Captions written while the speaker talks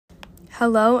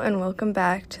Hello and welcome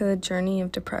back to the Journey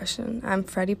of Depression. I'm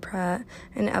Freddie Pratt,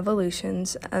 an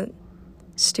Evolutions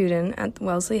student at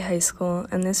Wellesley High School,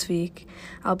 and this week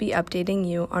I'll be updating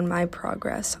you on my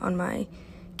progress on my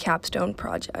capstone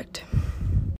project.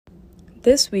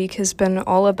 This week has been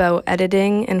all about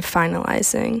editing and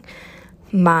finalizing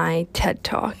my TED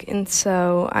Talk, and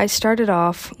so I started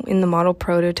off in the model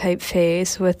prototype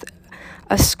phase with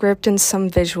a script and some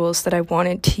visuals that I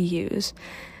wanted to use.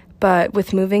 But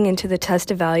with moving into the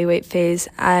test evaluate phase,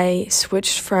 I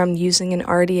switched from using an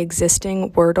already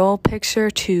existing Wordle picture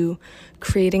to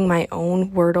creating my own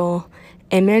Wordle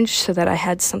image so that I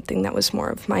had something that was more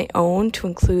of my own to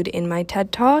include in my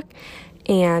TED Talk.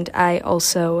 And I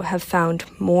also have found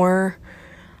more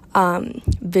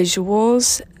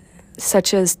visuals,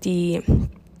 such as the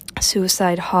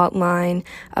suicide hotline,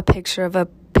 a picture of a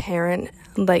parent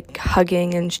like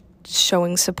hugging and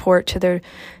showing support to their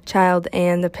child,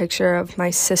 and the picture of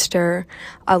my sister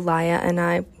Alaya and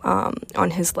I on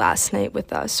his last night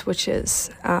with us, which is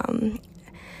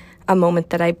a moment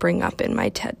that I bring up in my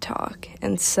TED Talk.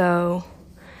 And so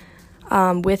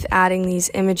with adding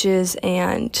these images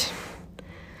and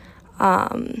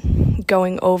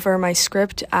going over my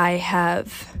script, I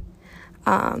have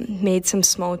made some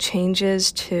small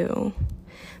changes to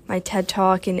my TED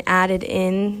Talk and added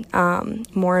in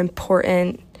more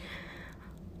important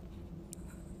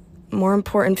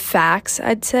facts,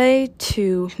 I'd say,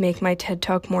 to make my TED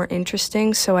Talk more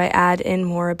interesting. So I add in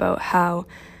more about how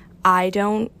I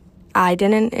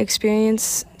didn't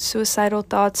experience suicidal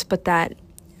thoughts, but that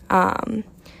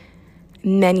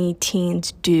many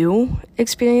teens do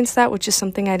experience that, which is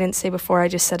something I didn't say before. I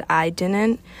just said I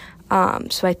didn't.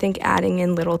 So I think adding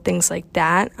in little things like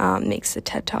that makes the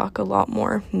TED Talk a lot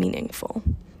more meaningful.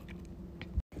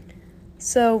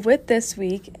 So with this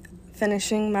week,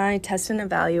 finishing my test and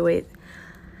evaluate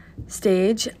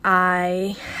stage,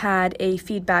 I had a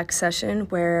feedback session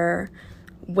where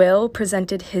Will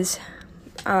presented his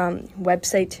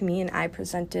website to me and I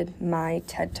presented my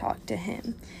TED Talk to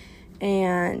him.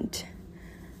 And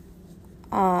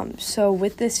so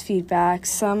with this feedback,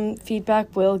 some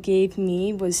feedback Will gave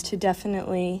me was to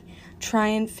definitely try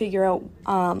and figure out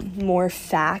more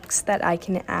facts that I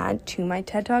can add to my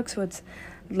TED Talk. So it's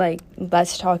like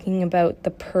less talking about the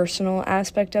personal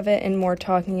aspect of it and more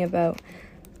talking about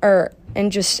and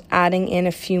just adding in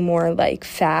a few more like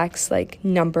facts, like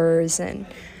numbers and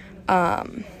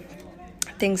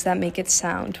things that make it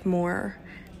sound more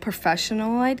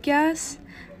professional, I'd guess,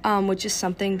 which is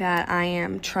something that I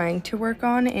am trying to work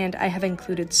on, and I have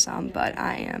included some, but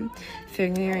I am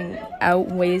figuring out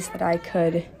ways that I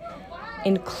could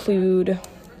include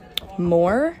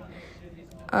more.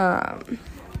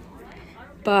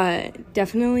 But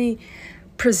definitely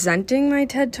presenting my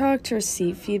TED Talk to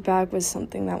receive feedback was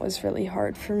something that was really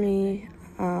hard for me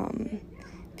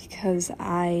because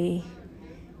I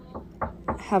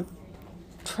have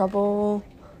trouble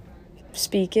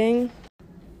speaking.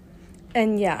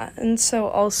 And so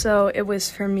also it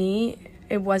was for me,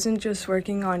 it wasn't just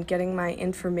working on getting my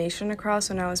information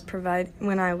across when I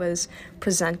was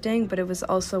presenting, but it was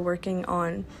also working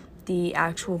on the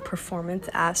actual performance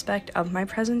aspect of my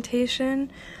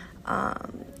presentation,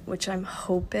 which I'm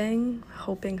hoping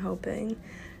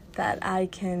that I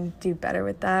can do better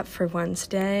with that for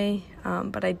Wednesday,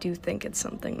 but I do think it's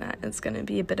something that is going to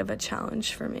be a bit of a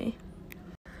challenge for me.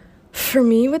 For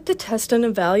me, with the test and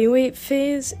evaluate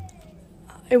phase,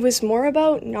 it was more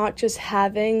about not just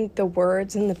having the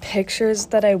words and the pictures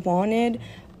that I wanted,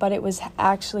 but it was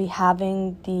actually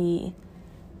having the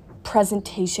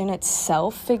presentation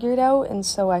itself figured out. And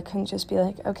so I couldn't just be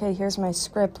like, okay, here's my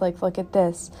script, like look at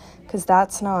this, because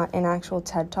that's not an actual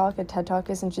TED Talk. A TED Talk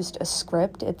isn't just a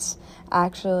script, it's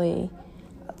actually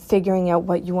figuring out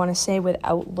what you want to say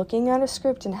without looking at a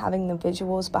script and having the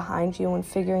visuals behind you and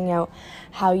figuring out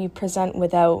how you present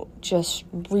without just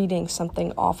reading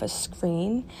something off a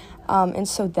screen. And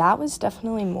so that was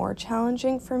definitely more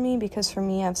challenging for me, because for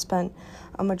me, I've spent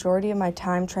a majority of my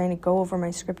time trying to go over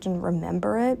my script and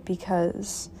remember it,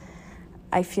 because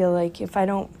I feel like if I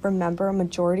don't remember a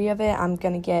majority of it, I'm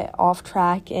going to get off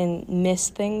track and miss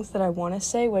things that I want to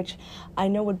say, which I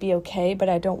know would be okay, but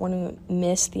I don't want to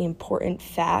miss the important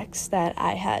facts that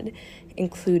I had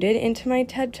included into my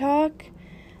TED Talk.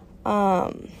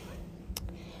 And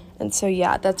so,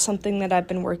 yeah, that's something that I've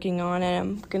been working on and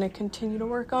I'm going to continue to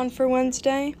work on for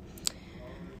Wednesday.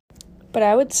 But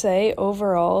I would say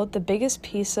overall, the biggest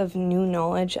piece of new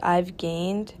knowledge I've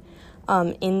gained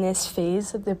in this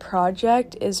phase of the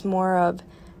project is more of,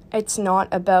 it's not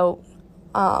about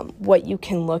what you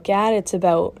can look at, it's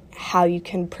about how you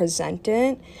can present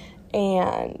it.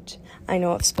 And I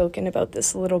know I've spoken about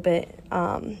this a little bit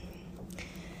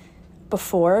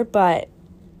before, but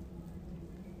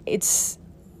it's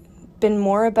been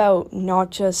more about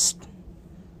not just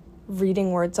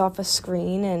reading words off a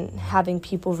screen and having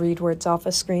people read words off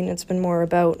a screen. It's been more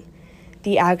about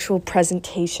the actual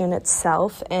presentation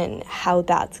itself and how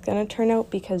that's going to turn out,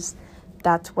 because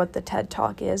that's what the TED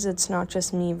Talk is. It's not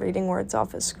just me reading words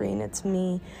off a screen. It's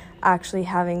me actually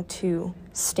having to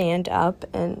stand up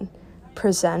and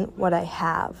present what I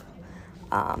have.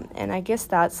 And I guess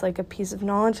that's like a piece of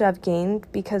knowledge I've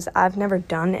gained because I've never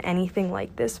done anything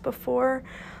like this before.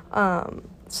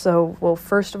 So,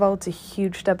 first of all, it's a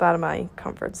huge step out of my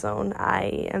comfort zone.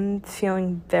 I am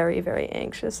feeling very, very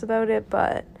anxious about it,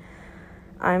 but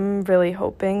I'm really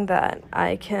hoping that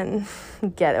I can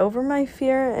get over my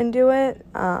fear and do it.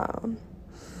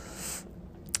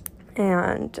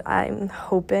 And I'm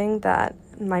hoping that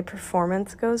my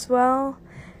performance goes well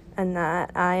and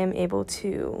that I am able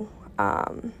to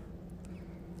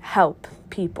help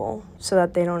people so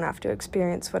that they don't have to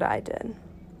experience what I did.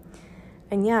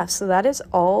 And yeah, so that is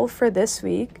all for this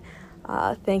week.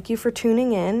 Thank you for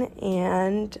tuning in,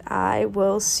 and I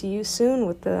will see you soon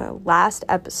with the last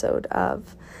episode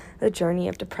of The Journey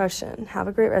of Depression. Have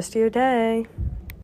a great rest of your day.